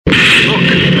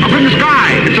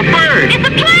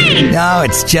No,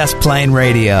 it's Just Plain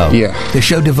Radio. Yeah. The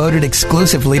show devoted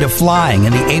exclusively to flying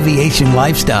and the aviation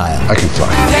lifestyle. I can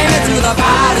fly. Take me to the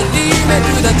pilot, lead me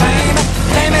to the train.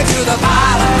 Take me to the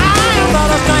pilot, I'm not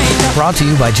a stranger. Brought to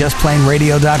you by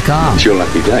JustPlaneRadio.com. It's your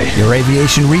lucky day. Your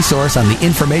aviation resource on the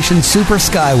information super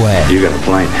skyway. You got a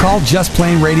plane. Call Just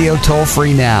Plain Radio toll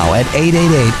free now at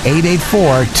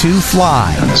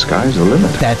 888-884-2FLY. And the sky's the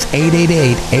limit. That's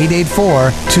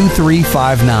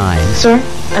 888-884-2359. Sir,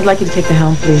 I'd like you to take the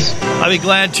helm, please. I'll be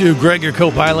glad to. Greg, your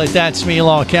co-pilot. That's me,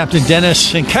 along with Captain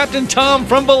Dennis. And Captain Tom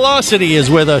from Velocity is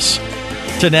with us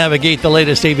to navigate the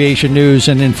latest aviation news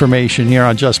and information here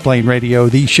on Just Plain Radio,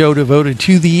 the show devoted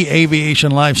to the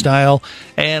aviation lifestyle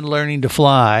and learning to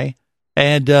fly.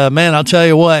 And, man, I'll tell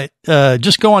you what,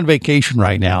 just go on vacation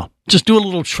right now. Just do a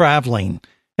little traveling,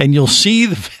 and you'll see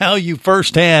the value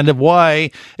firsthand of why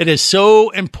it is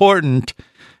so important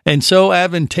and so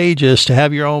advantageous to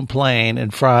have your own plane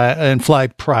and fly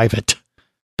private.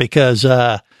 Because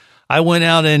I went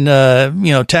out and,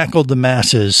 tackled the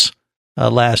masses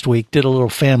last week, did a little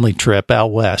family trip out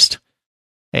west.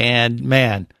 And,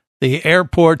 man, the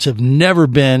airports have never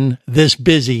been this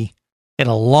busy in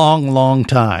a long, long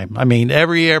time. I mean,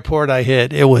 every airport I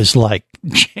hit, it was like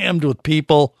jammed with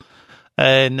people.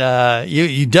 And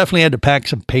you definitely had to pack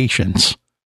some patience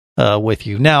with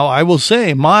you. Now, I will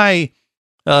say my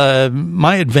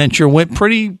adventure went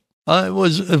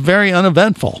was very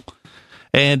uneventful.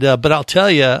 And but I'll tell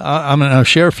you, I'm going to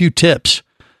share a few tips,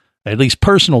 at least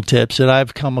personal tips that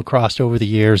I've come across over the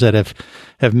years that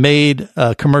have made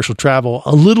commercial travel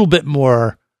a little bit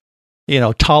more,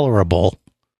 tolerable.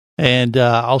 And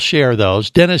I'll share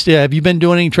those. Dennis, have you been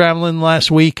doing any traveling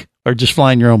last week or just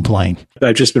flying your own plane?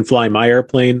 I've just been flying my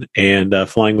airplane and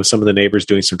flying with some of the neighbors,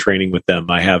 doing some training with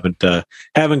them. I haven't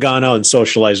gone out and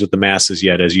socialized with the masses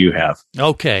yet, as you have.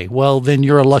 Okay, well, then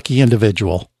you're a lucky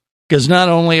individual, because not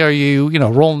only are you,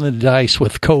 rolling the dice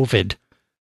with COVID,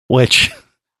 which,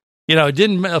 it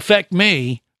didn't affect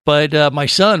me, but my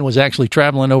son was actually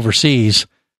traveling overseas,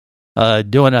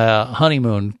 doing a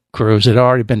honeymoon cruise. It had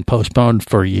already been postponed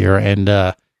for a year,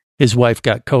 and his wife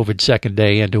got COVID second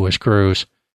day into his cruise,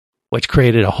 which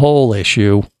created a whole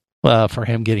issue for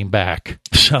him getting back.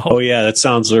 So, oh yeah, that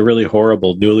sounds really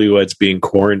horrible. Newlyweds being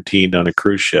quarantined on a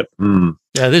cruise ship.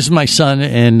 Yeah, this is my son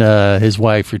and his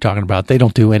wife you're talking about. They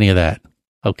don't do any of that.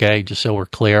 Okay, just so we're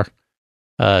clear.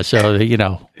 All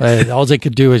they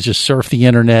could do is just surf the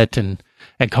internet and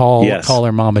call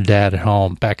their mom and dad at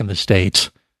home back in the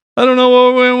States. I don't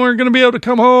know when we're going to be able to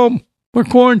come home. We're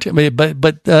quarantined,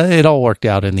 but it all worked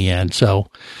out in the end. So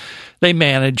they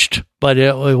managed, but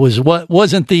it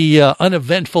wasn't the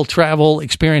uneventful travel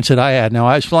experience that I had. Now,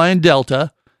 I was flying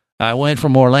Delta. I went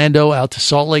from Orlando out to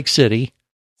Salt Lake City.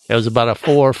 It was about a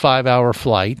 4 or 5 hour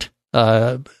flight.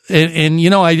 The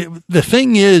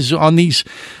thing is, on these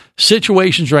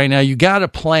situations right now, you got to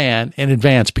plan in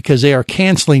advance because they are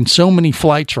canceling so many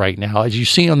flights right now, as you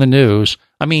see on the news.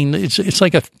 I mean, it's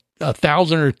like a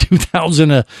 1,000 or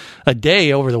 2,000 a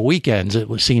day over the weekends. It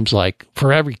seems like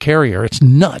for every carrier. It's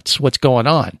nuts what's going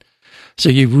on. So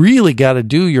you really got to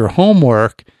do your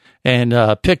homework and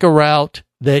pick a route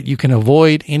that you can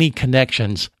avoid any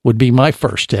connections. Would be my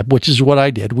first tip, which is what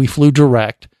I did. We flew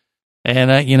direct,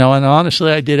 and and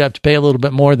honestly, I did have to pay a little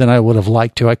bit more than I would have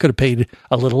liked to. I could have paid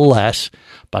a little less,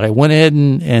 but I went ahead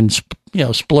and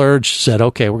splurged. Said,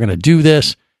 okay, we're going to do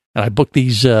this, and I booked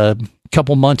these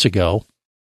couple months ago.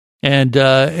 And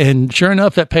sure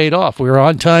enough, that paid off. We were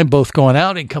on time, both going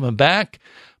out and coming back.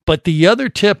 But the other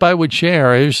tip I would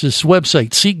share is this website,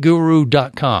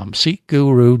 SeatGuru.com.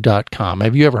 SeatGuru.com.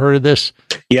 Have you ever heard of this?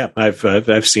 Yeah,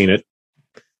 I've seen it.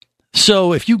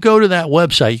 So if you go to that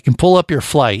website, you can pull up your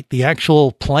flight, the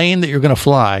actual plane that you're going to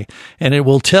fly, and it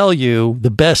will tell you the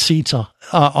best seats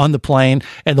on the plane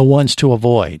and the ones to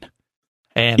avoid.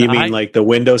 And you mean like the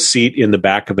window seat in the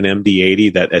back of an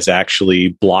MD-80 that is actually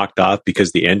blocked off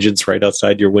because the engine's right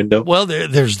outside your window? Well,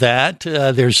 there's that.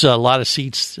 There's a lot of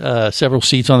seats, several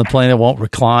seats on the plane that won't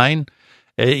recline,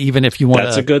 even if you want.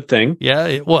 That's a good thing.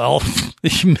 Yeah.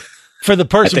 For the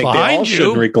person I think behind they all you,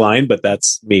 should recline, but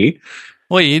that's me.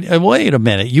 Wait a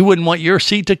minute. You wouldn't want your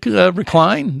seat to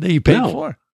recline that you paid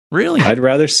for? Really? I'd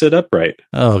rather sit upright.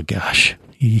 Oh gosh,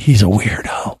 he's a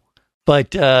weirdo.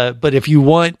 But if you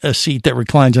want a seat that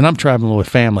reclines, and I'm traveling with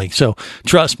family, so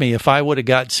trust me, if I would have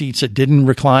got seats that didn't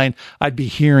recline, I'd be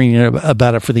hearing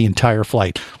about it for the entire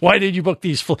flight. Why did you book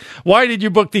these? Why did you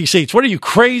book these seats? What are you,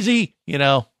 crazy?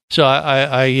 So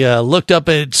I looked up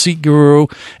at Seat Guru,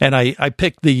 and I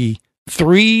picked the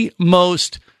 3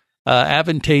 most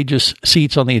advantageous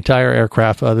seats on the entire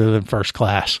aircraft other than first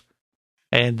class.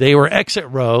 And they were exit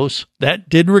rows that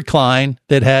did recline,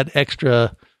 that had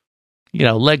extra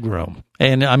leg room.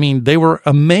 And I mean, they were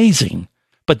amazing,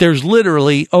 but there's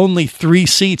literally only 3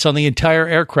 seats on the entire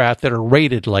aircraft that are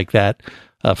rated like that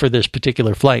for this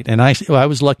particular flight. And I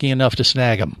was lucky enough to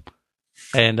snag them.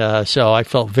 And so I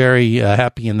felt very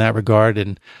happy in that regard.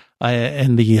 And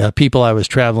the people I was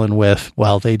traveling with,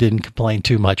 well, they didn't complain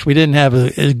too much. We didn't have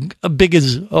a big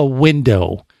as a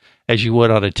window as you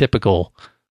would on a typical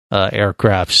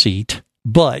aircraft seat,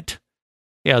 but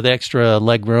the extra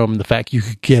leg room, the fact you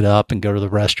could get up and go to the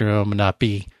restroom and not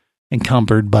be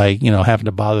encumbered by having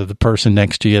to bother the person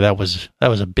next to you, that was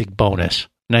a big bonus.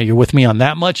 Now, you're with me on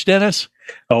that much, Dennis?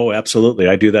 Oh, absolutely.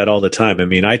 I do that all the time. I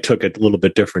mean, I took a little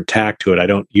bit different tack to it. I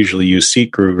don't usually use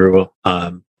seat guru.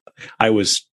 I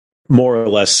was more or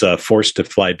less forced to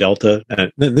fly Delta.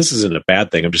 And this isn't a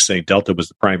bad thing. I'm just saying Delta was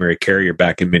the primary carrier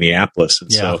back in Minneapolis.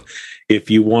 And so if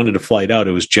you wanted a flight out,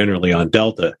 it was generally on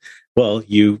Delta. Well,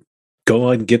 you go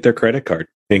on and get their credit card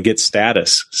and get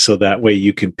status. So that way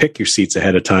you can pick your seats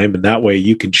ahead of time. And that way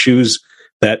you can choose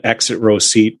that exit row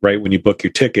seat right when you book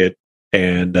your ticket.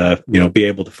 And, be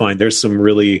able to find, there's some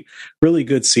really, really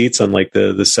good seats on like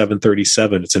the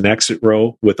 737. It's an exit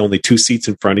row with only 2 seats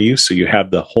in front of you. So you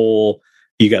have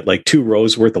you got like 2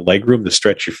 rows worth of leg room to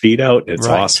stretch your feet out. It's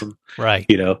awesome. Right.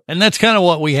 And that's kind of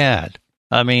what we had.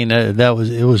 I mean,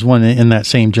 it was one in that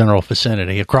same general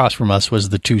vicinity. Across from us was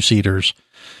the 2-seaters.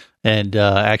 And,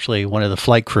 actually one of the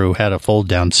flight crew had a fold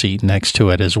down seat next to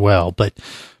it as well. But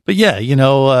yeah,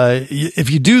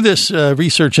 if you do this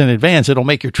research in advance, it'll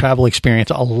make your travel experience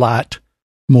a lot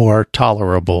more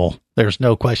tolerable. There's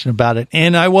no question about it.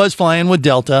 And I was flying with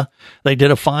Delta. They did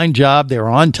a fine job. They were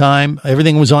on time.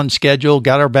 Everything was on schedule.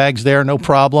 Got our bags there, no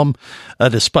problem.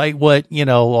 Despite what,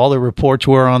 all the reports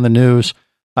were on the news,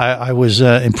 I was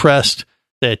impressed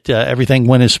that everything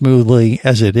went as smoothly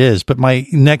as it is. But my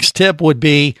next tip would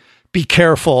be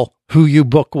careful who you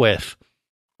book with.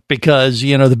 Because,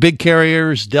 the big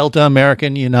carriers, Delta,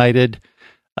 American, United,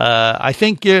 I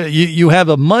think you have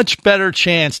a much better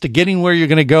chance to getting where you're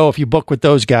going to go if you book with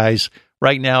those guys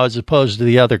right now as opposed to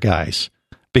the other guys.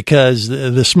 Because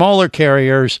the smaller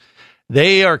carriers,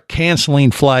 they are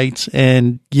canceling flights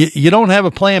and you don't have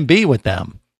a plan B with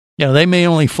them. They may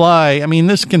only fly. I mean,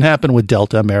 this can happen with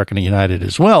Delta, American, and United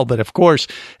as well. But of course,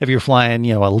 if you're flying,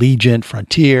 Allegiant,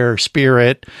 Frontier,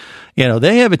 Spirit,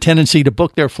 they have a tendency to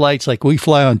book their flights like we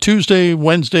fly on Tuesday,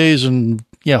 Wednesdays, and,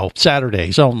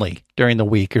 Saturdays only during the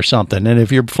week or something. And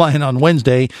if you're flying on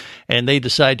Wednesday and they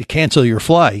decide to cancel your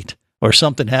flight or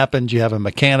something happens, you have a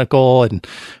mechanical and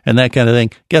that kind of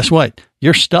thing, guess what?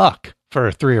 You're stuck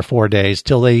for 3 or 4 days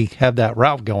till they have that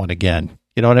route going again.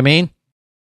 You know what I mean?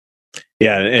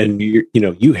 Yeah, and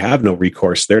you have no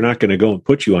recourse. They're not going to go and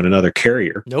put you on another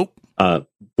carrier. Nope.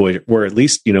 Where at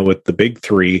least with the big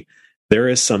 3, there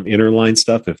is some interline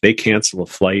stuff. If they cancel a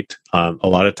flight, a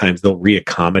lot of times they'll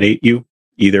reaccommodate you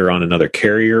either on another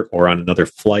carrier or on another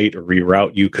flight or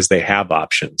reroute you because they have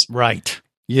options. Right.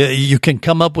 You can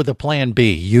come up with a plan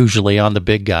B usually on the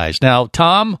big guys. Now,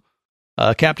 Tom,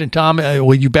 Captain Tom,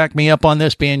 will you back me up on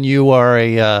this? Being you are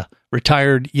a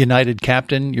retired United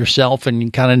captain yourself and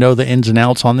you kind of know the ins and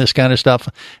outs on this kind of stuff.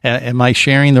 Am I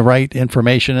sharing the right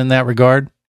information in that regard?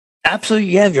 Absolutely.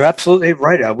 Yeah, you're absolutely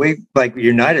right. We, like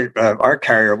United, our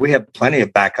carrier, we have plenty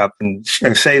of backup. And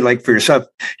say, like for yourself,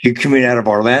 you commute out of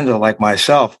Orlando like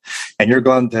myself, and you're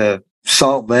going to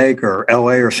Salt Lake or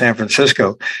LA or San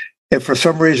Francisco. If for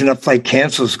some reason a flight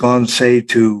cancels, going, say,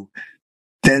 to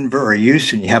Denver or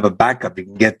Houston, you have a backup. You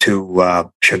can get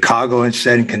to Chicago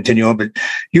instead and continue on. But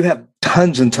you have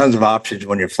tons and tons of options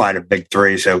when you're flying a big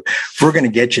 3. So we're going to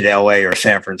get you to LA or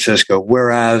San Francisco.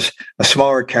 Whereas a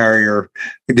smaller carrier,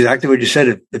 exactly what you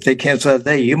said, if they cancel that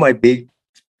day, you might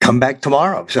come back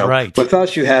tomorrow. So with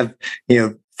us, you have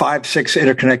 5, 6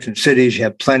 interconnected cities. You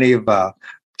have plenty of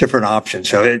different options.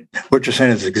 So what you're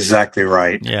saying is exactly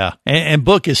right. Yeah. And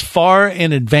book as far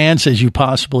in advance as you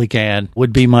possibly can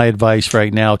would be my advice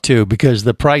right now too, because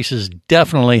the prices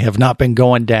definitely have not been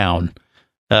going down.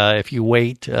 If you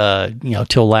wait,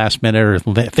 till last minute or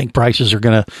think prices are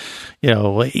going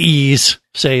to, ease,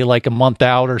 say like a month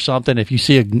out or something, if you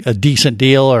see a decent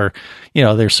deal or,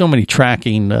 there's so many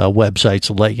tracking websites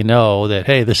to let you know that,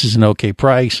 hey, this is an okay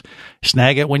price,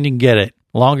 snag it when you can get it.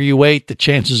 The longer you wait, the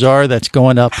chances are that's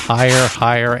going up higher,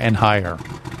 higher, and higher.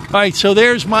 All right, so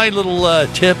there's my little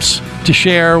tips to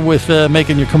share with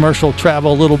making your commercial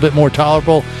travel a little bit more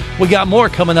tolerable. We got more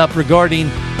coming up regarding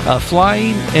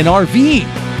flying and RVing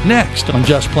next on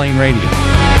Just Plain Radio.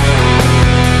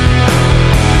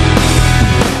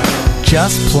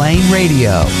 Just Plain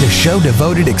Radio, the show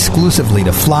devoted exclusively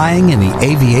to flying and the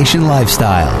aviation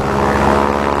lifestyle.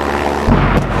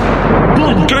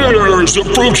 Who dares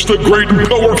approach the great and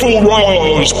powerful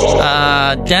Roz?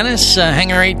 Dennis,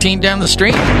 Hangar 18 down the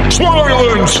street.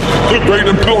 Silence! The great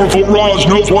and powerful Roz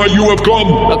knows why you have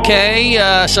come. Okay,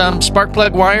 some spark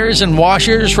plug wires and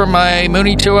washers for my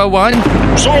Mooney 201.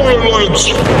 Silence!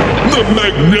 The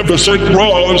magnificent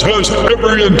Roz has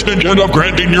every intention of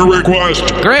granting your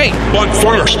request. Great. But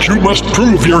first, you must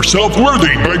prove yourself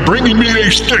worthy by bringing me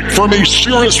a stick from a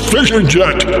Cirrus Vision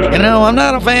Jet. You know, I'm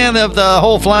not a fan of the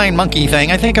whole flying monkey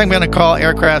thing. I think I'm going to call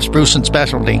Aircraft Spruce and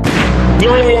Specialty.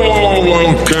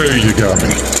 Oh, okay, you got me.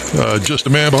 Just a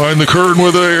man behind the curtain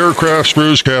with an Aircraft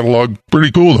Spruce catalog.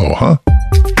 Pretty cool, though, huh?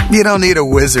 You don't need a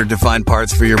wizard to find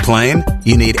parts for your plane.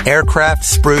 You need Aircraft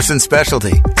Spruce and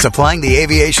Specialty, supplying the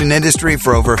aviation industry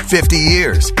for over 50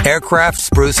 years. Aircraft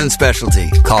Spruce and Specialty.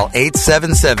 Call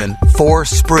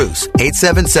 877-4SPRUCE,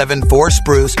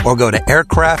 877-4SPRUCE, or go to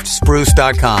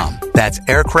aircraftspruce.com. That's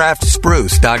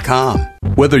aircraftspruce.com.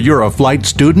 Whether you're a flight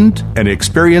student, an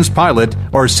experienced pilot,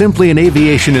 or simply an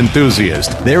aviation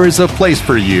enthusiast, there is a place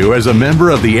for you as a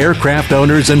member of the Aircraft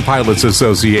Owners and Pilots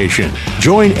Association.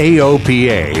 Join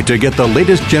AOPA to get the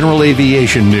latest general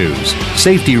aviation news,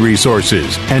 safety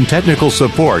resources, and technical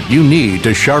support you need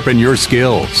to sharpen your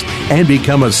skills and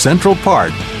become a central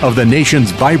part of the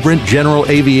nation's vibrant general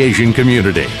aviation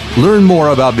community. Learn more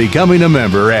about becoming a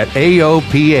member at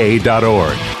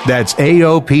AOPA.org. That's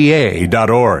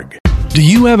AOPA.org. Do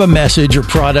you have a message or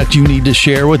product you need to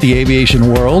share with the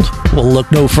aviation world? Well, look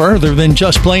no further than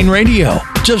Just Plain Radio.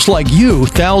 Just like you,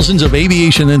 thousands of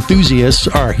aviation enthusiasts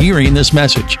are hearing this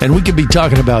message, and we could be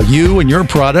talking about you and your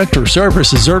product or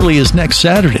service as early as next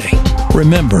Saturday.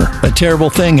 Remember, a terrible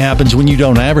thing happens when you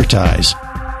don't advertise.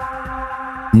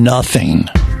 Nothing.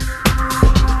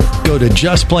 Go to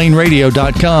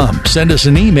justplainradio.com, send us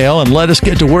an email, and let us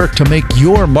get to work to make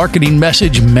your marketing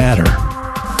message matter.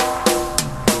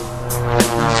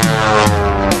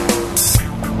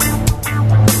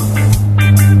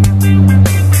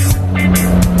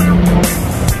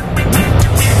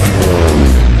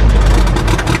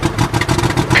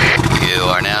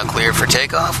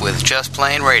 Takeoff with Just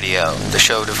Plain Radio, the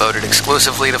show devoted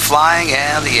exclusively to flying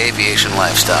and the aviation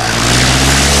lifestyle.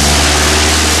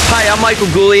 Hi, I'm Michael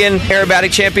Goulian,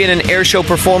 aerobatic champion and air show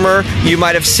performer. You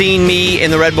might have seen me in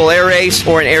the Red Bull Air Race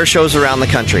or in air shows around the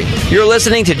country. You're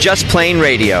listening to Just Plain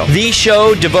Radio, the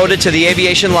show devoted to the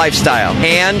aviation lifestyle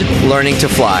and learning to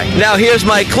fly. Now here's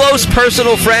my close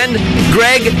personal friend,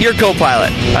 Greg, your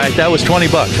co-pilot. All right, that was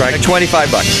 $20, right?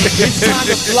 $25. It's time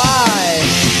to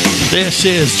fly. This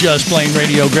is Just Plain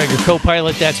Radio. Greg, your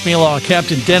co-pilot. That's me along with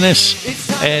Captain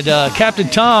Dennis and Captain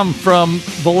Tom from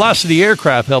Velocity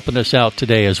Aircraft helping us out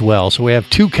today as well. So we have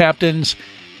two captains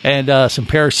and some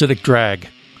parasitic drag.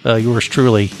 Yours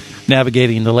truly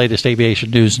navigating the latest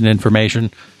aviation news and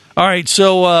information. All right,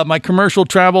 so my commercial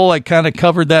travel, I kind of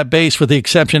covered that base with the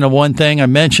exception of one thing. I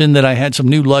mentioned that I had some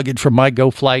new luggage from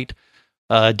MyGoFlight.com.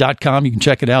 You can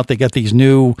check it out. They got these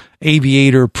new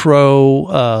Aviator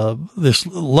Pro, this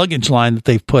luggage line that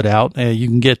they've put out. You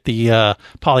can get the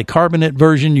polycarbonate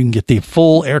version. You can get the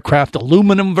full aircraft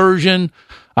aluminum version.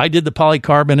 I did the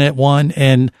polycarbonate one,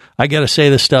 and I got to say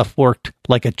this stuff worked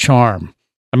like a charm.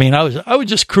 I mean, I was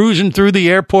just cruising through the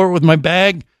airport with my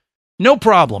bag, no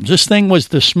problems. This thing was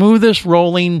the smoothest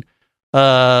rolling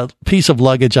piece of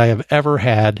luggage I have ever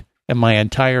had in my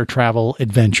entire travel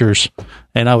adventures,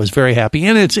 and I was very happy.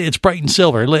 And it's bright and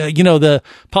silver. You know, the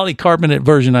polycarbonate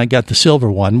version, I got the silver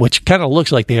one, which kind of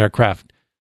looks like the aircraft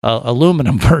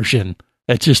aluminum version.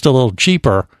 It's just a little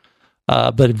cheaper,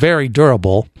 but very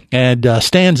durable and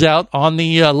stands out on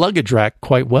the luggage rack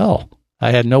quite well.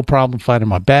 I had no problem finding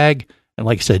my bag, and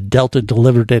like I said, Delta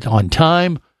delivered it on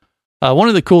time. One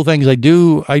of the cool things I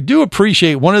do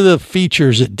appreciate, one of the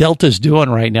features that Delta's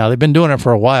doing right now, they've been doing it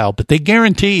for a while, but they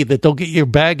guarantee that they'll get your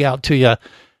bag out to you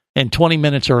in 20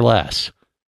 minutes or less.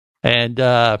 And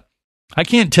I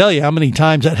can't tell you how many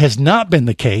times that has not been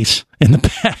the case in the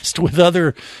past with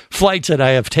other flights that I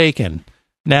have taken.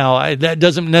 Now, that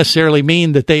doesn't necessarily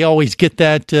mean that they always get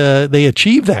that, they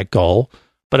achieve that goal,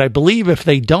 but I believe if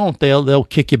they don't, they'll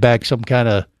kick you back some kind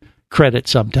of credit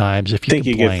sometimes if you think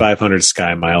complain. You get 500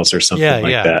 sky miles or something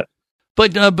like that.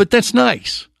 But that's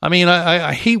nice. I mean,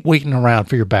 I hate waiting around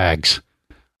for your bags.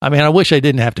 I mean, I wish I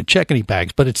didn't have to check any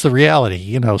bags, but it's the reality,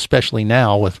 you know, especially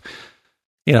now with,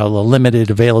 you know, the limited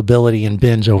availability in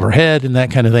bins overhead and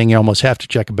that kind of thing. You almost have to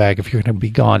check a bag if you're going to be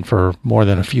gone for more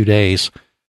than a few days.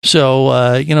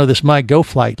 So, you know, this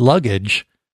MyGoFlight luggage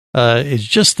is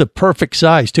just the perfect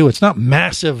size too. It's not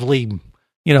massively,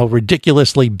 you know,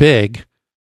 ridiculously big.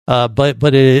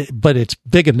 But it's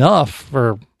big enough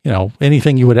for, you know,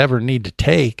 anything you would ever need to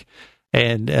take.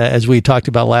 And as we talked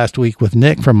about last week with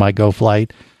Nick from My Go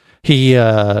Flight, he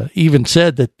even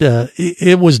said that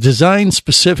it was designed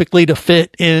specifically to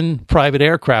fit in private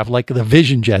aircraft, like the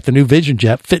Vision Jet. The new Vision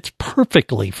Jet fits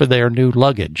perfectly for their new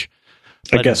luggage.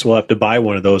 I guess we'll have to buy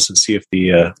one of those and see if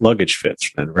the luggage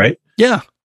fits then, right? Yeah.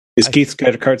 Is Keith's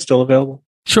credit card still available?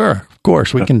 Sure, of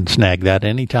course. We can snag that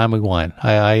anytime we want.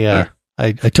 I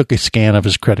took a scan of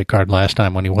his credit card last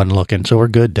time when he wasn't looking, so we're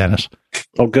good, Dennis.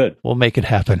 Oh, good. We'll make it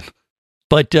happen.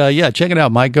 But yeah, check it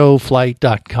out,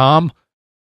 mygoflight.com.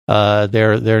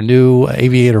 Their new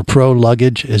Aviator Pro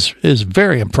luggage is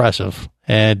very impressive.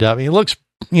 And I mean, it looks,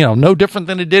 no different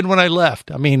than it did when I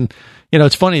left. I mean,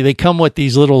 it's funny. They come with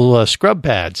these little scrub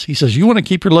pads. He says, you want to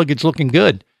keep your luggage looking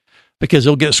good because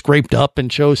it'll get scraped up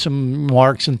and show some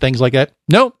marks and things like that.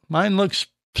 Nope. Mine looks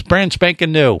brand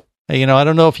spanking new. I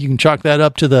don't know if you can chalk that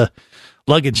up to the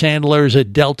luggage handlers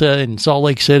at Delta in Salt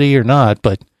Lake City or not,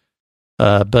 but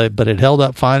it held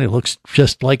up fine. It looks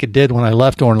just like it did when I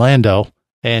left Orlando,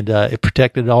 and it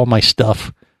protected all my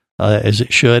stuff as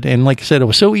it should. And like I said, it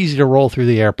was so easy to roll through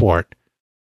the airport.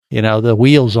 The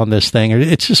wheels on this thing,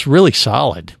 it's just really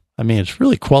solid. I mean, it's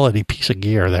really quality piece of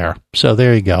gear there. So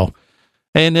there you go.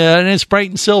 And it's bright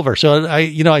and silver. So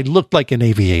I looked like an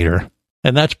aviator,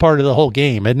 and that's part of the whole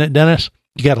game, isn't it, Dennis?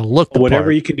 You got to look the Whatever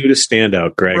part. You can do to stand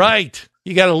out, Greg. Right.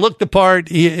 You got to look the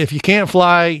part. If you can't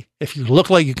fly, if you look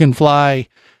like you can fly,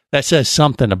 that says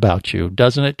something about you,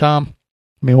 doesn't it, Tom?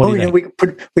 I mean, what do you think?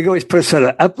 We can always put a set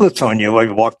of epaulets on you while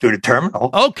you walk through the terminal.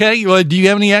 Okay. Do you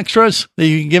have any extras that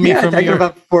you can give me from I got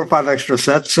about 4 or 5 extra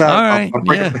sets. All right.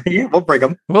 We'll bring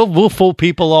them. We'll fool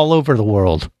people all over the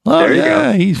world. Oh, there you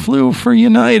go. He flew for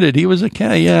United. He was a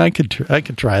cat. Yeah, I could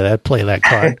try that, play that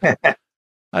card.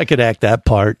 I could act that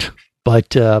part.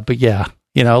 But yeah,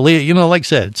 like I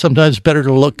said, sometimes it's better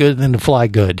to look good than to fly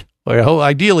good. Or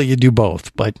ideally, you do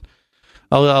both. But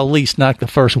I'll at least knock the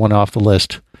first one off the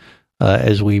list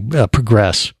as we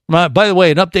progress. By the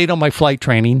way, an update on my flight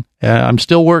training. I'm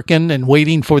still working and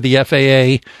waiting for the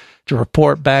FAA to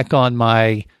report back on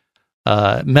my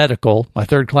medical, my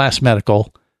third-class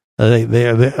medical.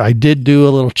 I did do a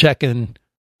little check-in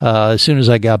as soon as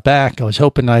I got back. I was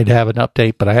hoping I'd have an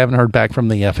update, but I haven't heard back from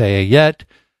the FAA yet.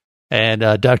 And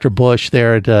Dr. Bush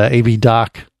there at AV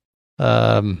Doc,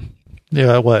 my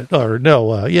AV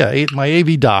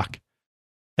Doc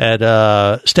at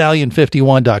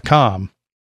stallion51.com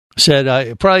said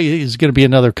it probably is going to be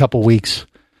another couple weeks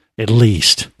at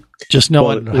least. Just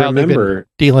knowing how they've been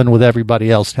dealing with everybody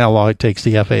else, how long it takes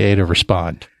the FAA to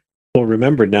respond. Well,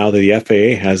 remember now that the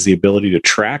FAA has the ability to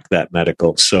track that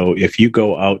medical. So if you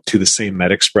go out to the same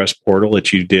MedExpress portal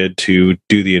that you did to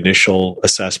do the initial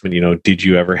assessment, did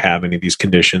you ever have any of these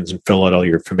conditions and fill out all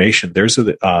your information? There's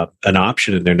an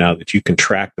option in there now that you can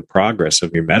track the progress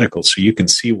of your medical, so you can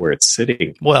see where it's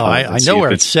sitting. Well, I know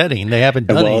where it's sitting. They haven't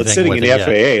done anything. Well, it's sitting in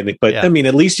the FAA, but I mean,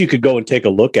 at least you could go and take a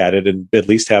look at it and at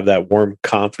least have that warm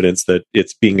confidence that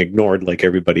it's being ignored like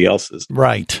everybody else's.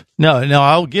 Right. No,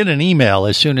 I'll get an email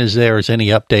as soon as there is any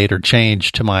update or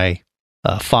change to my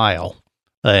file,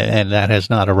 and that has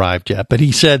not arrived yet. But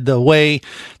he said the way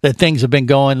that things have been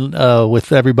going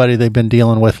with everybody they've been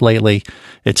dealing with lately,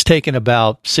 it's taken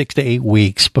about 6 to 8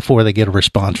 weeks before they get a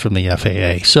response from the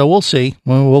FAA. So we'll see.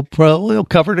 We'll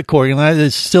cover it accordingly.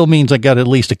 It still means I got at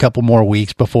least a couple more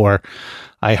weeks before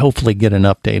I hopefully get an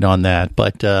update on that.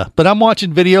 But I'm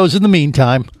watching videos in the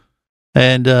meantime.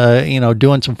 And,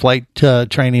 doing some flight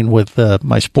training with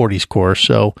my Sporties course.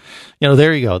 So,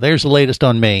 there you go. There's the latest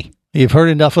on me. You've heard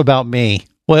enough about me.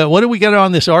 Well, what do we got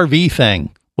on this RV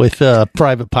thing with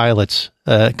private pilots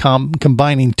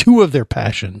combining two of their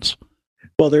passions?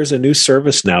 Well, there's a new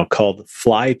service now called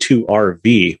Fly to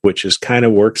RV, which is kind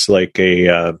of works like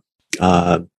a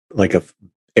Airbnb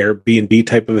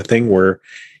type of a thing where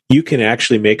you can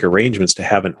actually make arrangements to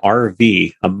have an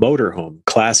RV, a motorhome,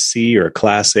 Class C or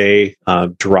Class A,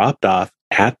 dropped off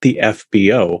at the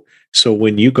FBO. So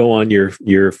when you go on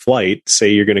your flight, say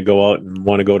you're going to go out and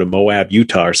want to go to Moab,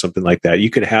 Utah or something like that, you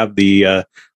could have the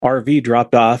RV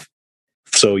dropped off.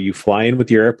 So you fly in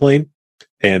with your airplane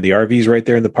and the RV is right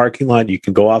there in the parking lot. You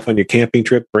can go off on your camping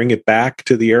trip, bring it back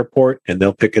to the airport, and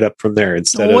they'll pick it up from there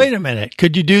instead Wait a minute.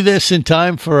 Could you do this in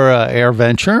time for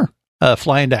AirVenture?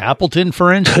 Flying to Appleton,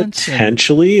 for instance?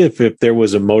 Potentially, if there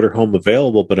was a motorhome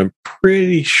available, but I'm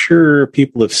pretty sure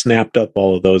people have snapped up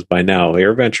all of those by now.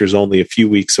 AirVenture is only a few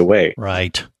weeks away.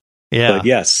 Right. Yeah. But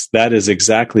yes, that is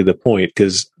exactly the point,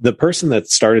 because the person that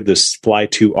started this Fly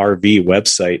to RV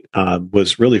website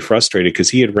was really frustrated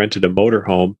because he had rented a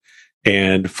motorhome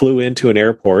and flew into an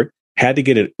airport, had to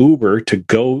get an Uber to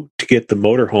go to get the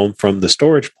motorhome from the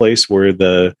storage place where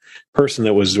the person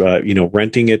that was,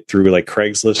 renting it through like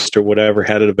Craigslist or whatever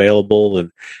had it available.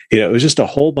 And, it was just a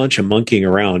whole bunch of monkeying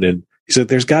around. And he said,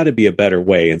 there's got to be a better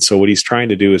way. And so what he's trying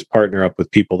to do is partner up with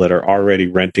people that are already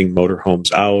renting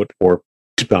motorhomes out, or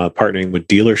partnering with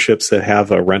dealerships that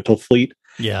have a rental fleet,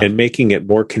 and making it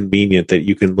more convenient that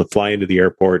you can fly into the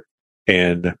airport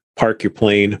and park your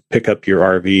plane, pick up your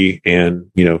RV,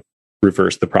 and,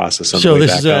 reverse the process. So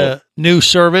this is a new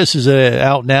service. Is it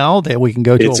out now that we can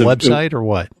go to a website or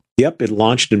what? Yep. It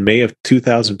launched in May of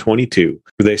 2022.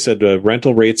 They said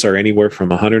rental rates are anywhere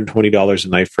from $120 a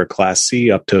night for a Class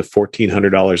C up to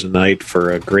 $1,400 a night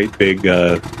for a great big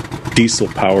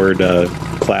diesel-powered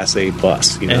Class A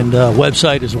bus. And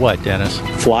website is what, Dennis?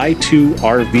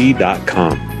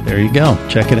 Fly2rv.com. There you go.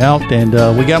 Check it out. And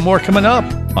we got more coming up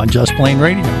on Just Plain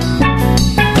Radio.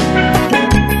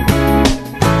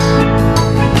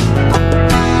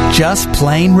 Just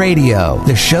Plain Radio,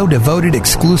 the show devoted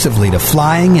exclusively to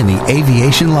flying and the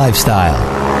aviation lifestyle.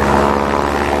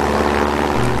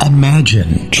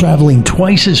 Imagine traveling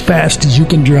twice as fast as you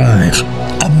can drive.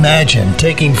 Imagine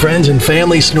taking friends and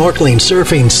family snorkeling,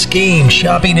 surfing, skiing,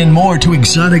 shopping, and more to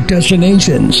exotic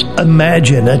destinations.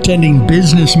 Imagine attending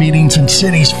business meetings in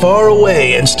cities far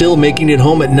away and still making it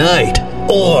home at night.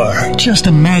 Or just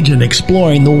imagine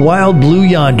exploring the wild blue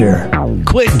yonder.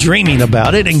 Quit dreaming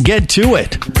about it and get to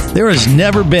it. There has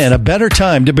never been a better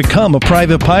time to become a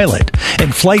private pilot,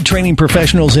 and Flight Training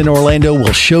Professionals in Orlando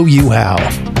will show you how.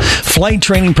 Flight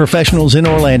Training Professionals in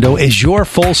Orlando is your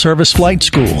full-service flight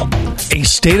school. A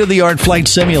state-of-the-art flight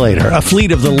simulator, a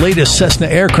fleet of the latest Cessna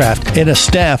aircraft, and a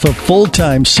staff of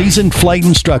full-time seasoned flight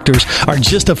instructors are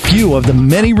just a few of the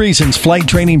many reasons Flight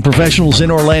Training Professionals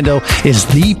in Orlando is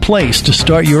the place to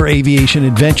start your aviation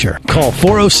adventure. Call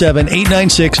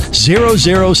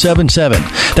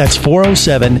 407-896-0077. That's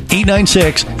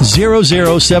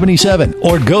 407-896-0077.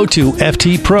 Or go to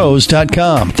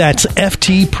ftpros.com. That's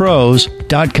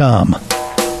ftpros.com.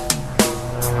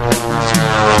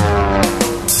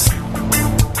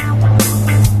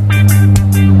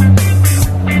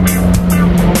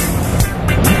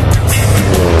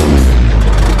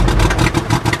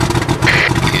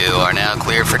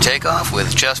 For takeoff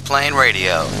with Just Plain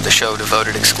Radio, the show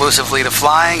devoted exclusively to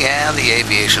flying and the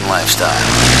aviation lifestyle.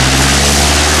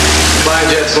 Fly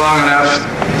jets long enough,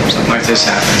 something like this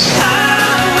happens.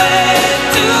 Highway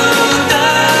to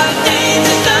the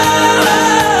danger zone.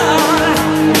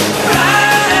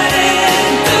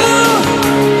 Riding through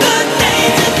the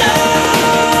danger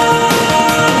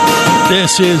zone.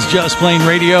 This is Just Plain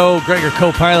Radio. Greg, your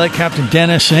co-pilot, Captain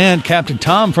Dennis, and Captain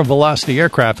Tom from Velocity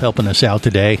Aircraft helping us out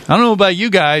today. I don't know about you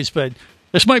guys, but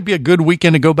this might be a good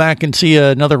weekend to go back and see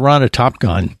another run of Top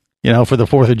Gun, for the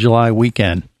 4th of July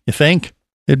weekend. You think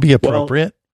it'd be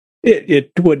appropriate? Well,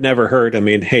 it would never hurt. I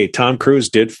mean, hey, Tom Cruise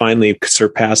did finally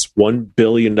surpass $1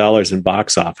 billion in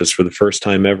box office for the first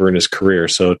time ever in his career.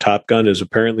 So Top Gun is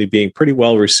apparently being pretty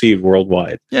well received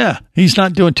worldwide. Yeah, he's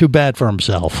not doing too bad for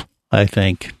himself, I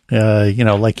think.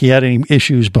 Like he had any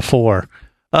issues before.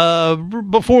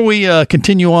 Before we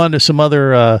continue on to some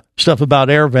other stuff about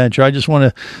AirVenture, I just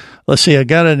want to, let's see, I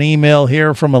got an email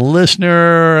here from a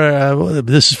listener.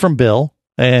 This is from Bill,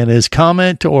 and his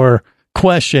comment or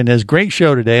question is, great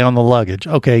show today on the luggage.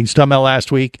 Okay, he's talking about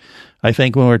last week, I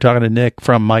think, when we were talking to Nick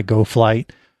from My Go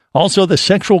Flight. Also, the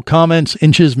sexual comments,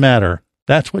 inches matter.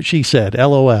 That's what she said,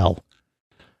 LOL.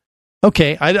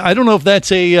 Okay, I don't know if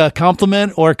that's a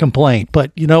compliment or a complaint,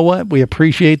 but you know what? We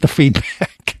appreciate the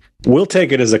feedback. We'll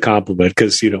take it as a compliment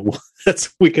because,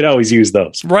 we could always use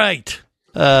those. Right.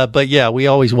 But yeah, we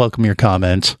always welcome your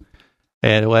comments,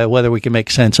 and whether we can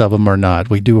make sense of them or not,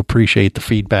 we do appreciate the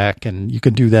feedback, and you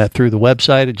can do that through the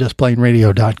website at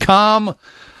justplainradio.com,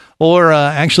 or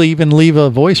actually even leave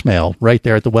a voicemail right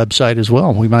there at the website as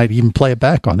well. We might even play it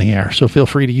back on the air. So feel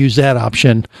free to use that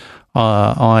option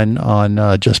on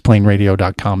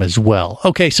justplainradio.com as well.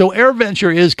 Okay, so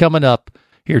AirVenture is coming up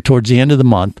here towards the end of the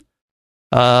month.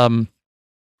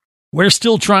 We're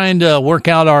still trying to work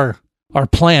out our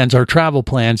plans, our travel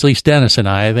plans, at least Dennis and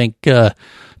I. I think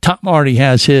Tom already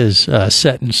has his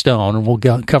set in stone, and we'll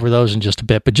cover those in just a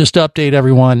bit. But just to update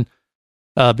everyone,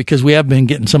 because we have been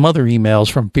getting some other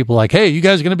emails from people like, hey, you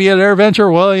guys going to be at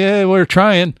AirVenture? Well, yeah, we're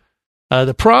trying.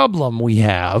 The problem we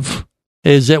have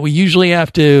is that we usually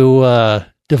have to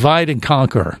divide and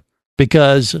conquer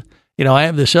because, I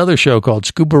have this other show called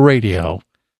Scuba Radio,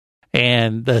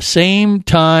 and the same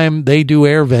time they do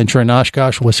AirVenture in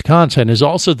Oshkosh, Wisconsin is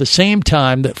also the same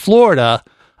time that Florida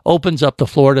opens up the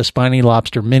Florida Spiny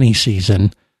Lobster mini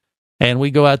season, and we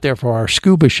go out there for our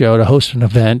scuba show to host an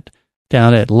event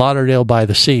down at Lauderdale by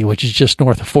the Sea, which is just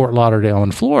north of Fort Lauderdale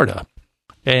in Florida.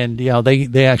 And,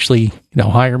 they actually,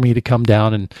 hire me to come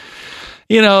down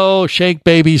and, shake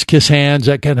babies, kiss hands,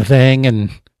 that kind of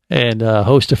thing, and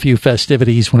host a few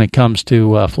festivities when it comes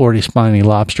to Florida spiny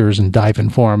lobsters and diving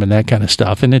for them and that kind of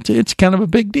stuff. And it's kind of a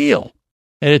big deal.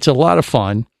 And it's a lot of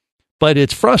fun, but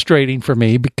it's frustrating for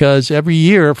me because every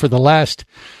year for the last,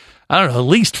 at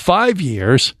least 5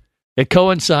 years, it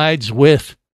coincides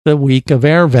with the week of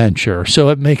AirVenture. So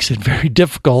it makes it very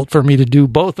difficult for me to do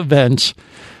both events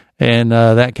and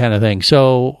that kind of thing.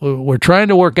 So we're trying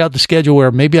to work out the schedule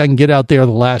where maybe I can get out there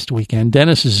the last weekend.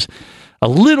 Dennis is a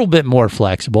little bit more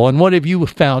flexible. And what have you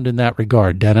found in that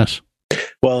regard, Dennis?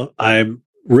 Well,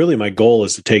 my goal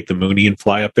is to take the Mooney and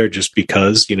fly up there just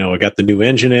because, I got the new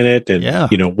engine in it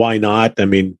and, why not? I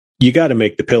mean, you got to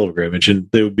make the pilgrimage, and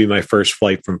it would be my first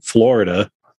flight from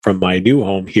Florida, from my new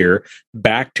home here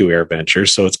back to AirVenture.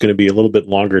 So it's going to be a little bit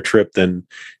longer trip than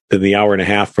the hour and a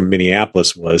half from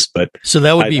Minneapolis was. But so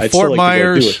that would be Fort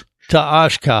Myers to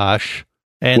Oshkosh,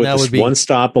 and with that would be one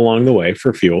stop along the way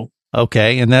for fuel.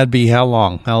 Okay, and that'd be how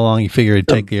long? How long you figure it'd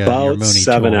take you? About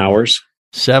 7 hours.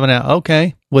 7 hours.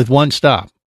 Okay, with one stop.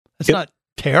 That's not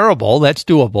terrible. That's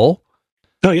doable.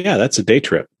 Oh yeah, that's a day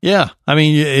trip. Yeah, I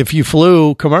mean, if you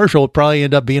flew commercial, it'd probably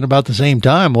end up being about the same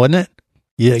time, wouldn't it?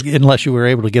 Yeah, unless you were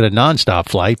able to get a nonstop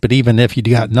flight. But even if you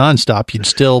got nonstop, you'd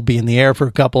still be in the air for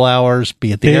a couple hours,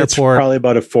 be at the airport. It's probably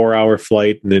about a 4-hour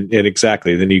flight, and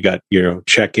exactly. Then you got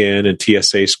check-in and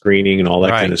TSA screening and all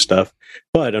that kind of stuff.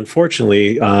 But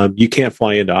unfortunately, you can't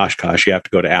fly into Oshkosh. You have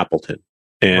to go to Appleton,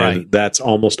 and that's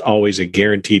almost always a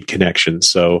guaranteed connection.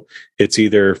 So it's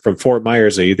either from Fort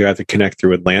Myers, they either have to connect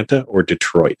through Atlanta or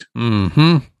Detroit.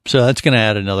 Mm-hmm. So that's going to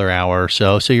add another hour or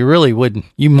so. So you really wouldn't.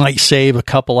 You might save a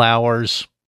couple hours,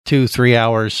 2-3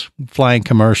 hours flying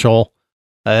commercial.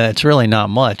 It's really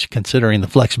not much considering the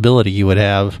flexibility you would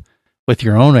have with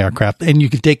your own aircraft, and you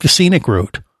could take the scenic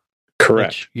route.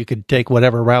 Correct. You could take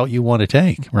whatever route you want to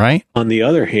take, right? On the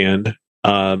other hand,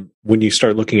 when you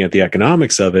start looking at the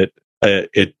economics of it,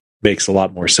 it makes a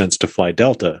lot more sense to fly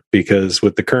Delta, because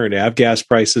with the current avgas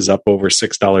prices up over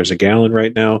 $6 a gallon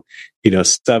right now,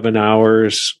 7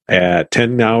 hours at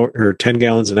 10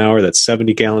 gallons an hour, that's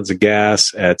 70 gallons of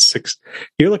gas at $6.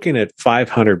 You're looking at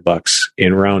 $500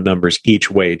 in round numbers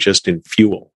each way, just in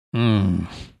fuel.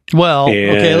 Well,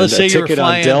 okay, let's say you're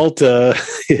flying on Delta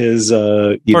is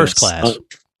first class.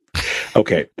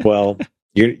 Okay, well,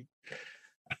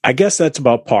 I guess that's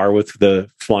about par with the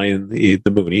flying the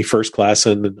Mooney first class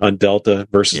on Delta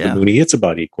versus the Mooney. It's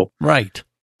about equal, right?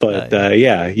 But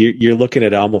you're looking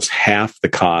at almost half the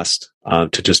cost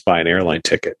to just buy an airline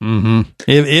ticket. Mm-hmm.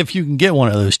 If you can get one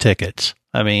of those tickets.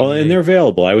 I mean, and they're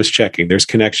available. I was checking. There's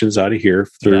connections out of here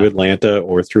through Atlanta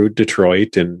or through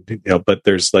Detroit, and but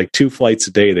there's like 2 flights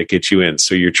a day that get you in.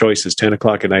 So your choice is 10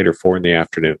 o'clock at night or 4 in the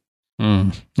afternoon.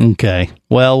 Okay.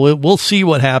 Well, we'll see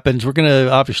what happens. We're going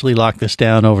to obviously lock this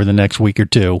down over the next week or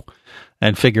two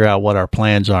and figure out what our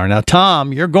plans are. Now,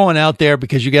 Tom, you're going out there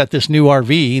because you got this new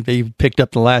RV that you picked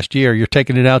up the last year. You're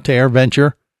taking it out to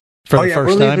AirVenture for the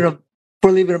first time?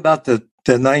 We're leaving about the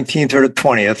 19th or the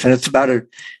 20th, and it's about a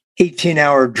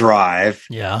 18-hour drive.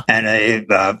 Yeah. And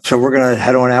so we're going to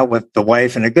head on out with the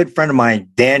wife and a good friend of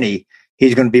mine, Danny.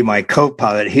 He's going to be my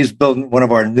co-pilot. He's building one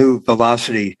of our new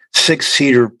Velocity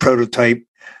 6-seater prototype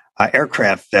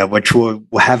aircraft, which we'll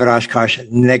have at Oshkosh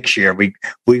next year.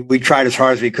 We tried as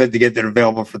hard as we could to get that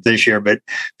available for this year, but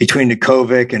between the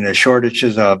COVID and the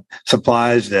shortages of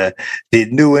supplies, the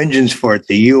new engines for it,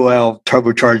 the UL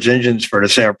turbocharged engines for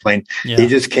this airplane, they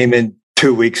just came in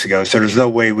 2 weeks ago. So there's no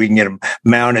way we can get them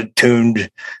mounted,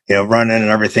 tuned, running and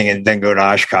everything, and then go to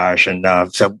Oshkosh. And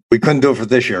so we couldn't do it for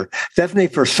this year. Definitely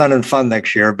for Sun and Fun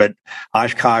next year, but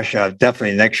Oshkosh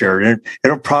definitely next year.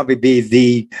 It'll probably be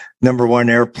the number one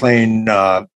airplane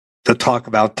to talk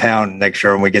about town next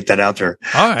year when we get that out there.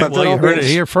 All right. But you heard it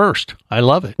here first. I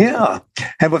love it. Yeah.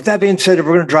 And with that being said,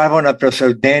 we're going to drive on up there.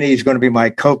 So Danny's going to be my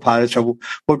co-pilot. So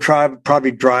we'll probably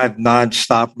drive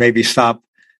nonstop, maybe stop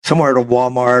somewhere at a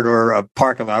Walmart or a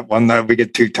parking lot one night we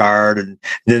get too tired, and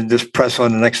then just press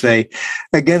on the next day.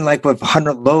 Again, like with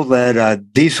 100 low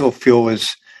lead, diesel fuel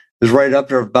is right up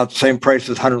there about the same price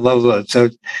as 100 low lead. So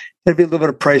it'd be a little bit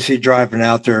of pricey driving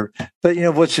out there. But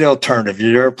what's the alternative?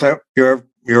 Your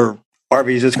RV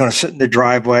is just going to sit in the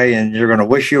driveway and you're going to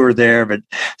wish you were there. But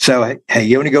so, hey,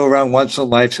 you only go around once in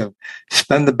life. So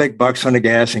spend the big bucks on the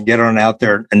gas and get on out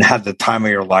there and have the time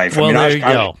of your life. Well, there you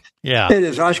go. Yeah, it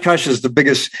is. Oshkosh is the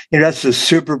biggest. That's the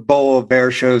Super Bowl of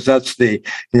air shows. That's the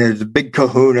the big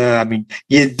Kahuna. I mean,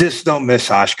 you just don't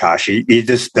miss Oshkosh. You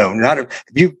just don't. Not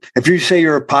if you say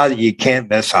you're a pilot, you can't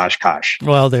miss Oshkosh.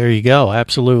 Well, there you go.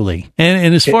 Absolutely.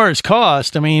 And as far as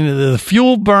cost, I mean, the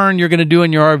fuel burn you're going to do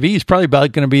in your RV is probably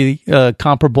about going to be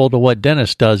comparable to what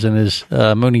Dennis does in his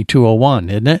Mooney 201,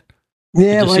 isn't it?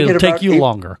 Yeah, it'll take you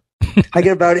longer. I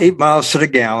get about 8 miles to the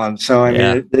gallon. So, I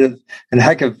mean, and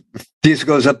heck, if diesel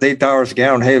goes up to $8 a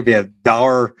gallon, hey, it'd be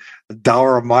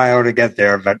 $1 a mile to get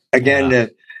there. But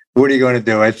again, what are you going to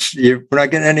do? We're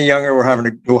not getting any younger.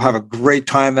 We'll have a great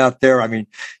time out there. I mean,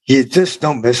 you just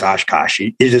don't miss Oshkosh.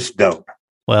 You just don't.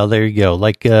 Well, there you go.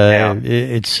 Like,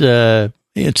 it's the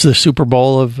Super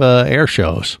Bowl of air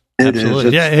shows.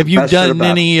 Absolutely. Yeah. Have you done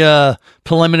any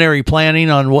preliminary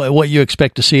planning on what you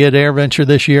expect to see at AirVenture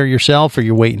this year yourself, or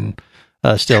you're waiting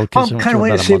still? I'm kind of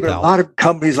waiting to see, but a lot of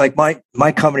companies like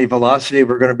my company, Velocity,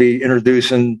 we're going to be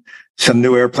introducing some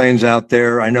new airplanes out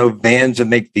there. I know vans that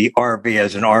make the RV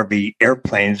as an RV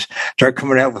airplanes. They're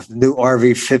coming out with the new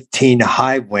RV-15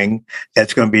 high wing.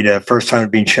 That's going to be the first time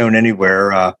being shown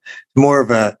anywhere. More of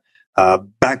a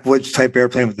backwoods type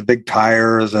airplane with the big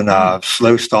tires and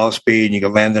slow stall speed, and you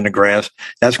can land in the grass.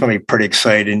 That's going to be pretty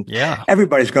exciting. Yeah.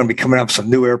 Everybody's going to be coming up with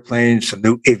some new airplanes, some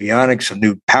new avionics, some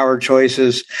new power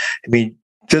choices. I mean,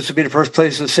 this would be the first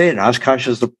place to see it. Oshkosh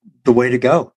is the way to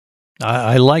go.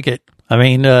 I like it. I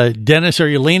mean, Dennis, are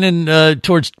you leaning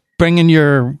towards bringing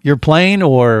your plane,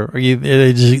 or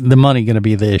is the money going to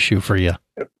be the issue for you?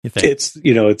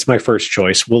 It's my first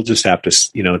choice. We'll just have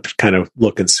to, kind of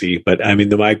look and see. But I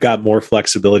mean, I've got more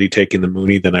flexibility taking the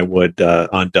Mooney than I would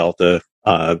on Delta.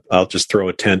 I'll just throw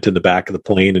a tent in the back of the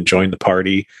plane and join the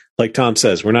party. Like Tom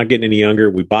says, we're not getting any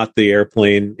younger. We bought the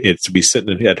airplane. It's to be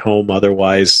sitting at home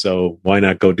otherwise. So why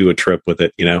not go do a trip with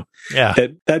it? Yeah,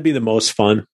 that'd be the most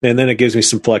fun. And then it gives me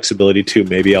some flexibility too.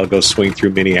 Maybe I'll go swing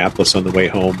through Minneapolis on the way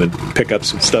home and pick up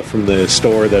some stuff from the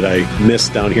store that I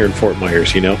missed down here in Fort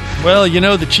Myers, Well,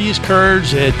 the cheese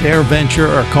curds at AirVenture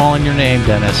are calling your name,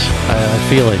 Dennis. I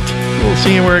feel it. We'll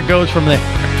see where it goes from there.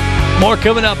 More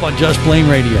coming up on Just Plain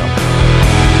Radio.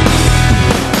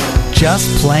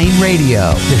 Just Plain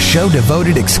Radio, the show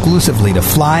devoted exclusively to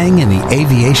flying and the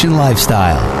aviation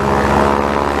lifestyle.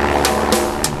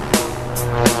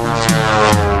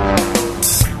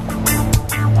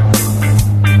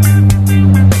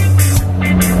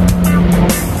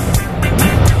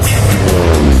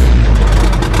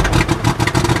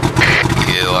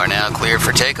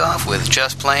 For takeoff with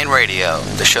Just Plain Radio,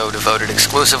 the show devoted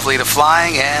exclusively to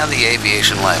flying and the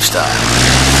aviation lifestyle.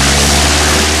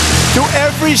 To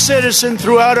every citizen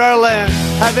throughout our land,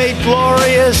 have a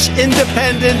glorious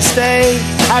Independence Day.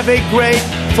 Have a great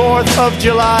 4th of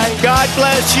July. God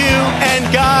bless you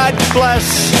and God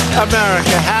bless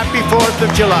America. Happy 4th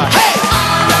of July. Hey!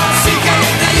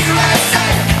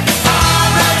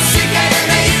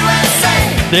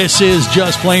 This is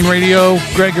Just Plain Radio.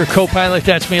 Greg, your co-pilot.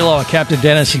 That's me, along with Captain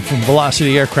Dennis. And from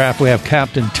Velocity Aircraft, we have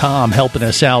Captain Tom helping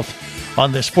us out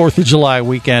on this 4th of July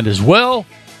weekend as well.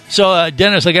 So,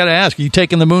 Dennis, I got to ask, are you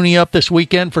taking the Mooney up this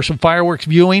weekend for some fireworks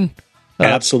viewing?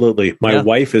 Absolutely. My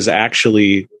wife is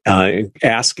actually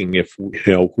asking if,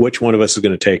 which one of us is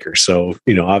going to take her. So,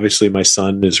 obviously my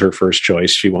son is her first choice.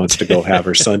 She wants to go have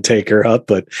her son take her up,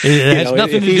 but it has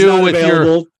nothing to do with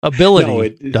your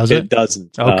ability. No, does it? It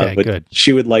doesn't. Okay, but good.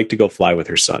 She would like to go fly with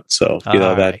her son. So, who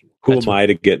am I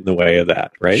to get in the way of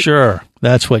that? Right. Sure.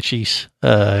 That's what she's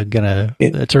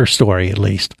that's her story, at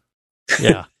least.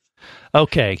 Yeah.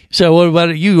 Okay. So what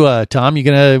about you, Tom? You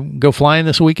going to go flying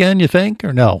this weekend, you think,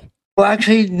 or no? Well,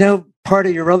 actually, no. Part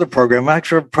of your other program,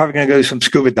 actually, we're probably going to go do some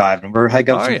scuba diving. I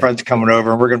got some friends coming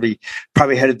over, and we're going to be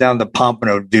probably headed down to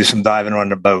Pompano to do some diving on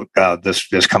the boat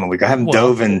this coming week. I haven't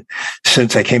dove in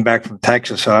since I came back from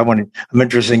Texas, so I'm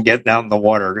interested in getting out in the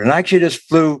water. And I actually just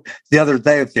flew the other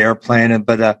day with the airplane,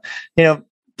 but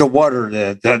the water,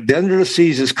 the under the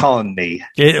seas is calling me.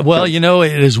 It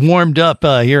has warmed up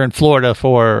here in Florida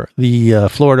for the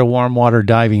Florida warm water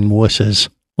diving wusses.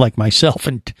 Like myself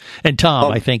and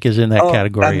Tom, I think, is in that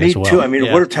category as well. Me too. I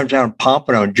mean, water temperature down in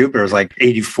Pompano and Jupiter is like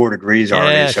 84 degrees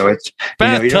already. So it's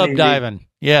bathtub diving.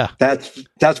 Yeah, that's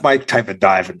my type of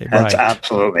diving. That's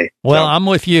absolutely. Well, I'm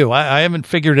with you. I haven't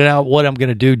figured it out what I'm going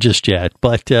to do just yet.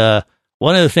 But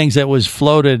one of the things that was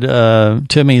floated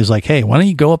to me is like, hey, why don't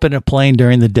you go up in a plane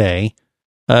during the day,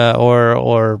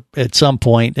 or at some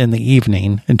point in the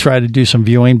evening, and try to do some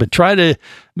viewing, but try to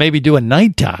maybe do a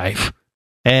night dive.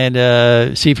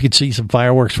 And see if you can see some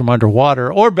fireworks from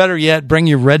underwater, or better yet, bring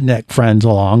your redneck friends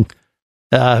along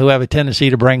who have a tendency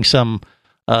to bring some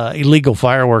illegal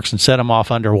fireworks and set them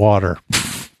off underwater.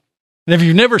 And if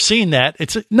you've never seen that,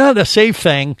 it's not a safe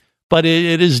thing, but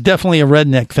it is definitely a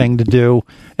redneck thing to do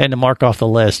and to mark off the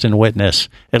list and witness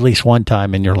at least one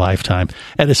time in your lifetime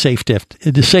at a safe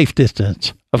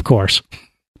distance, of course.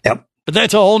 Yep. But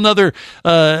that's a whole nother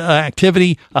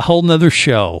activity, a whole nother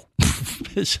show.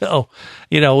 So,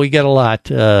 we got a lot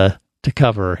to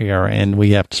cover here, and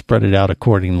we have to spread it out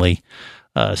accordingly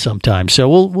sometimes. So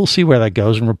we'll see where that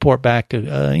goes and report back,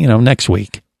 next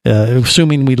week,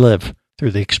 assuming we live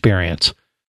through the experience.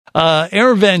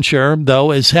 AirVenture,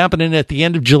 though, is happening at the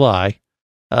end of July.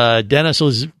 Dennis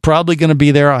was probably going to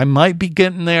be there. I might be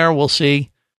getting there. We'll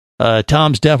see.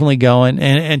 Tom's definitely going.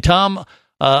 And Tom,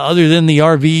 other than the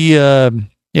RV,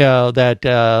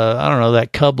 that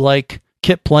Cub-like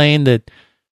kit plane that,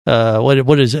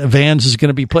 what is Vans is going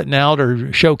to be putting out or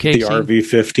showcasing? The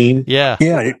RV-15. Yeah,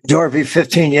 the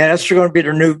RV-15. Yeah, that's going to be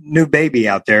their new baby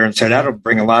out there, and so that'll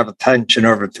bring a lot of attention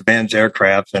over to Vans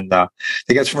aircraft. And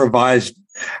they got some revised.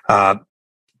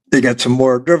 They got some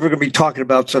more. They're going to be talking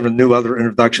about some of the new other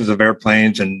introductions of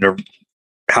airplanes and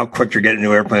how quick they're getting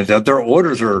new airplanes out. Their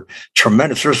orders are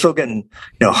tremendous. They're still getting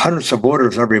hundreds of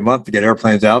orders every month to get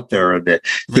airplanes out there. The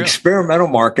experimental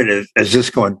market is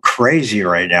just going crazy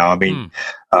right now. I mean,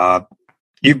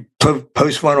 you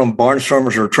post one on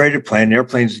Barnstormers or a traded plane, the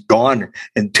airplane's gone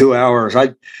in 2 hours.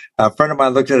 A friend of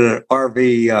mine looked at an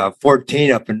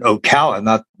RV-14 up in Ocala,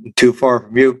 not too far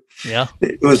from you. Yeah.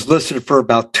 It was listed for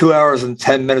about 2 hours and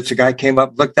 10 minutes. A guy came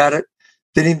up, looked at it,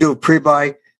 didn't even do a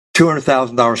pre-buy,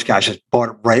 $200,000 cash, just bought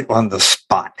it right on the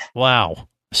spot. Wow.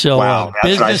 So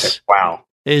business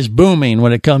is booming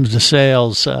when it comes to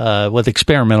sales with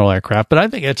experimental aircraft, but I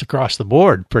think it's across the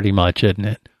board pretty much, isn't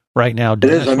it? Right now, it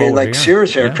is. I mean, like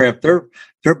Cirrus aircraft,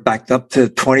 they're backed up to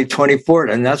 2024,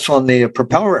 and that's on the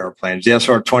propeller airplanes, the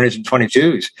SR-20s and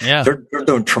 22s. Yeah, they're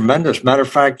doing tremendous. Matter of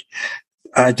fact,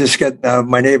 I just got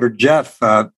my neighbor Jeff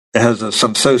has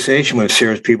some association with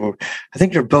Cirrus people. I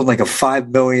think they're building like a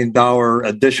 $5 million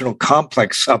additional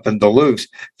complex up in Duluth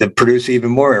that produce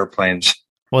even more airplanes.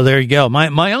 Well, there you go.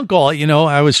 My uncle,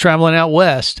 I was traveling out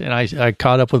west, and I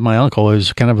caught up with my uncle. It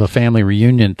was kind of a family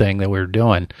reunion thing that we were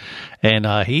doing, and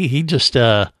he just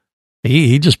bought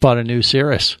a new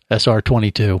Cirrus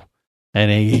SR-22,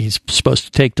 and he's supposed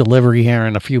to take delivery here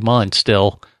in a few months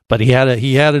still. But he had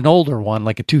an older one,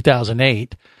 like a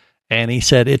 2008, and he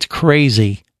said it's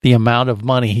crazy the amount of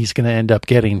money he's going to end up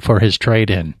getting for his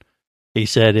trade-in. He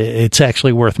said it's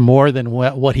actually worth more than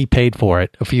what he paid for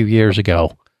it a few years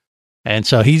ago. And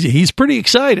so he's pretty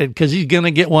excited because he's going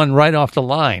to get one right off the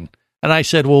line. And I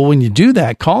said, well, when you do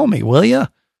that, call me, will you?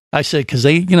 I said, because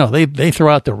they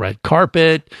throw out the red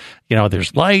carpet,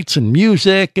 there's lights and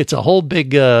music. It's a whole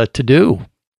big to-do,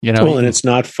 Well, and it's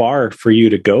not far for you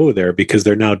to go there because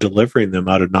they're now delivering them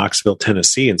out of Knoxville,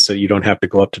 Tennessee. And so you don't have to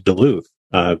go up to Duluth.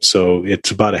 So it's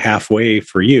about a halfway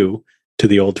for you to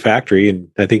the old factory. And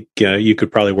I think you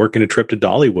could probably work in a trip to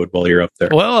Dollywood while you're up there.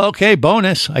 Well, okay,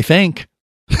 bonus, I think.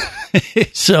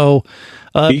 So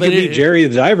you could meet Jerry,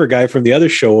 the diver guy from the other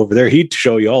show over there. He'd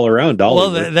show you all around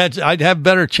Dollywood. Well, I'd have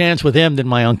better chance with him than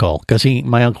my uncle because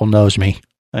my uncle knows me.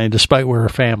 And despite we're a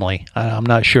family, I'm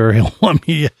not sure he'll want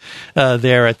me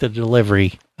there at the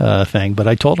delivery thing. But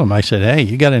I told him, I said, hey,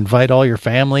 you got to invite all your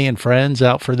family and friends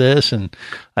out for this. And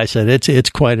I said, it's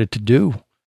quite a to-do.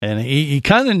 And he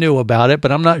kind of knew about it,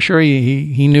 but I'm not sure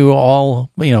he knew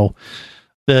all,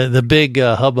 the big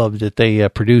hubbub that they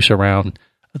produce around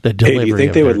the delivery. Hey, do you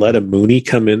think they would let a Mooney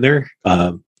come in there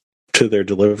to their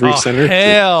delivery center?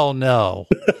 Hell no.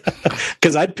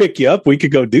 Because I'd pick you up. We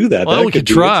could go do that. Well, we could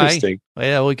try.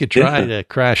 Yeah, we could try to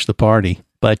crash the party.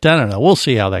 But I don't know. We'll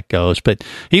see how that goes. But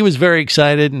he was very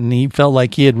excited, and he felt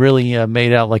like he had really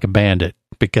made out like a bandit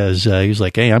because he was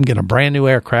like, hey, I'm getting a brand new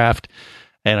aircraft,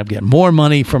 and I'm getting more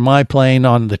money for my plane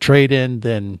on the trade-in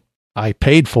than I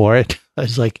paid for it. I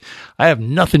was like, I have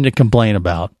nothing to complain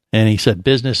about. And he said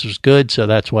business was good, so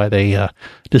that's why they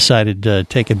decided to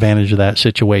take advantage of that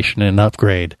situation and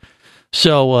upgrade.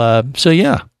 So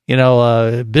yeah,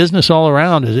 business all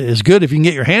around is good if you can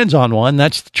get your hands on one.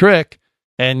 That's the trick.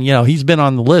 And he's been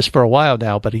on the list for a while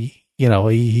now, but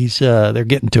he's they're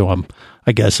getting to him,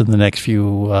 I guess, in the next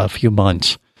few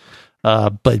months.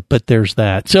 But there's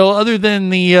that. So other than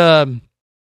the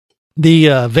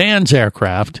Vans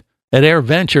aircraft at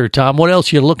AirVenture, Tom, what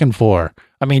else are you looking for?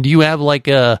 I mean, do you have like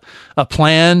a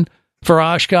plan for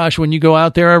Oshkosh when you go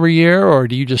out there every year, or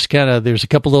do you just there's a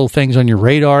couple little things on your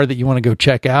radar that you want to go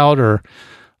check out, or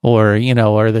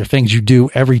are there things you do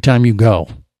every time you go?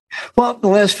 Well, the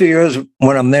last few years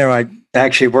when I'm there, I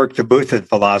actually work the booth at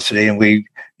Velocity, and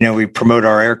we promote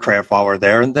our aircraft while we're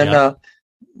there. And then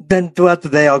then throughout the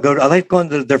day, I like going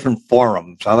to the different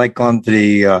forums. I like going to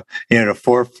the, the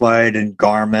Fourth Flight and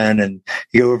Garmin, and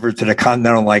you go over to the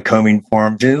Continental Lycoming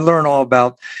forums and you learn all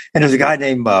about, and there's a guy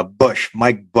named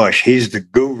Mike Bush. He's the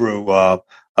guru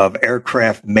of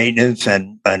aircraft maintenance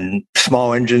and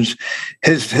small engines.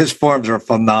 His forums are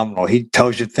phenomenal. He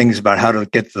tells you things about how to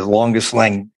get the longest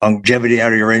longevity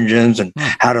out of your engines and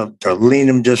how to lean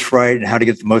them just right and how to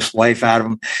get the most life out of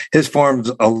them. His forums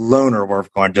alone are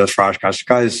worth going just for Oshkosh. The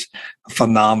guy's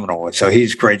phenomenal. So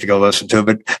he's great to go listen to.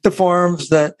 But the forums,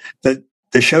 the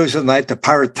shows at night, the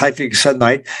Pirate Tactics at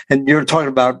night, and you were talking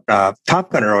about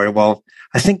Top Gun earlier. Well,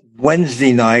 I think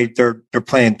Wednesday night they're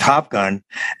playing Top Gun,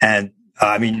 and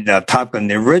Top Gun,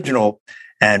 the original,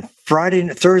 and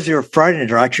Thursday or Friday,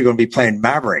 they're actually going to be playing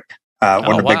Maverick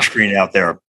on the big screen out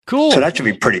there. Cool. So that should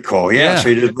be pretty cool. Yeah. So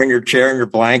you just bring your chair and your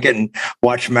blanket and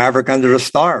watch Maverick under the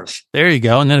stars. There you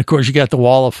go. And then, of course, you got the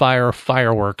Wall of Fire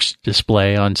fireworks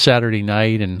display on Saturday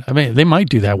night. And, they might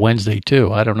do that Wednesday,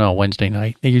 too. I don't know, Wednesday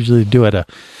night. They usually do it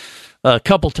a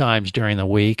couple times during the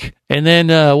week. And then,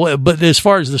 but as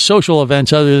far as the social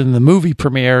events, other than the movie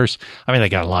premieres, they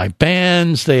got live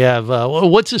bands. They have,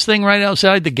 what's this thing right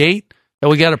outside the gate that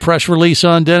we got a press release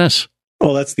on, Dennis?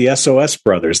 Well, that's the SOS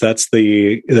Brothers. That's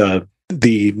the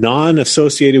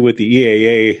non-associated with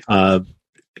the EAA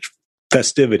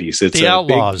festivities. It's the a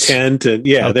Outlaws. Big tent, and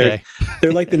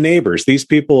they're like the neighbors. These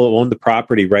people own the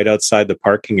property right outside the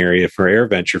parking area for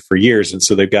AirVenture for years, and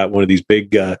so they've got one of these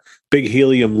big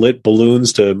helium lit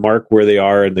balloons to mark where they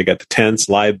are, and they got the tents,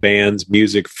 live bands,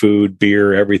 music, food,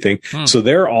 beer, everything. So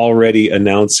they're already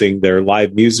announcing their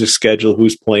live music schedule,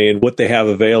 who's playing, what they have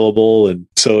available, and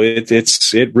so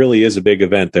it really is a big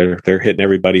event. They're hitting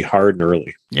everybody hard and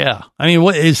early. Yeah,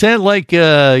 what is that like?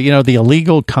 The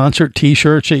illegal concert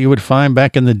T-shirts that you would find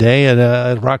back in the day at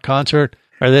a rock concert,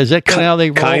 or is that kind of how they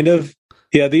roll? Kind of?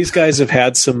 Yeah, these guys have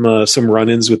had some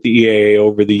run-ins with the EAA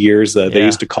over the years. They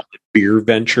used to call it beer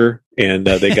venture, and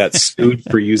they got sued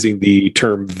for using the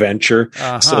term venture.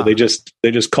 So they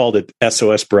just called it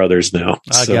SOS Brothers now.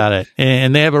 I got it.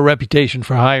 And they have a reputation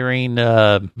for hiring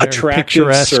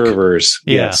attractive servers.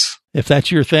 Yeah. Yes. If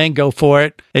that's your thing, go for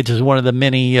it. It's just one of the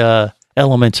many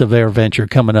elements of AirVenture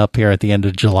coming up here at the end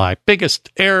of July.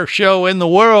 Biggest air show in the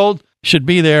world. Should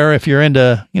be there if you're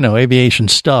into, aviation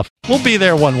stuff. We'll be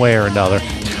there one way or another.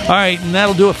 All right, and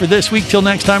that'll do it for this week. Till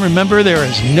next time, remember, there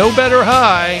is no better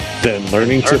high than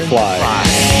learning to fly.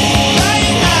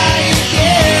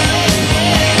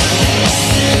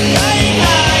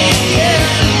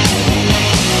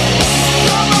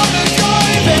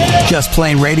 Just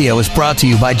Plain Radio is brought to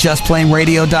you by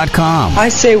JustPlainRadio.com. I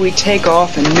say we take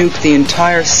off and nuke the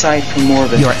entire site from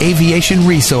orbit. Your aviation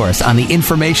resource on the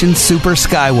information super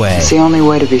skyway. It's the only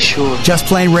way to be sure. Just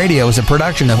Plain Radio is a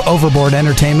production of Overboard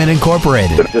Entertainment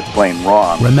Incorporated. Just plain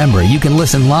wrong. Remember, you can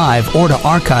listen live or to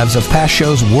archives of past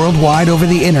shows worldwide over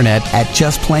the internet at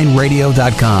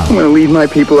JustPlainRadio.com. I'm going to lead my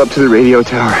people up to the radio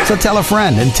tower. So tell a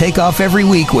friend and take off every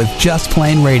week with Just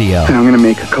Plain Radio. And I'm going to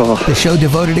make a call. The show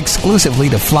devoted exclusively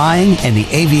to flying and the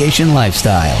aviation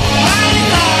lifestyle.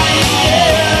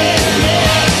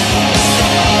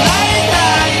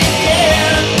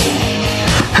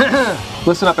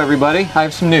 Listen up, everybody. I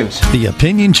have some news. The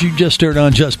opinions you just heard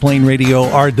on Just Plain Radio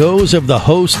are those of the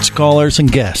hosts, callers,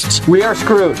 and guests. We are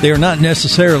screwed. They are not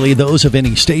necessarily those of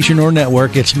any station or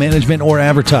network, its management, or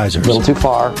advertisers. A little too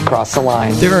far, across the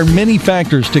line. There are many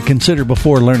factors to consider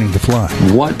before learning to fly.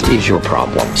 What is your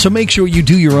problem? So make sure you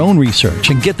do your own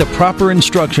research and get the proper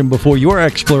instruction before your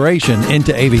exploration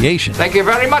into aviation. Thank you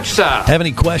very much, sir. Have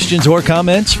any questions or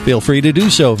comments? Feel free to do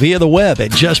so via the web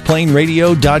at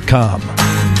JustPlainRadio.com.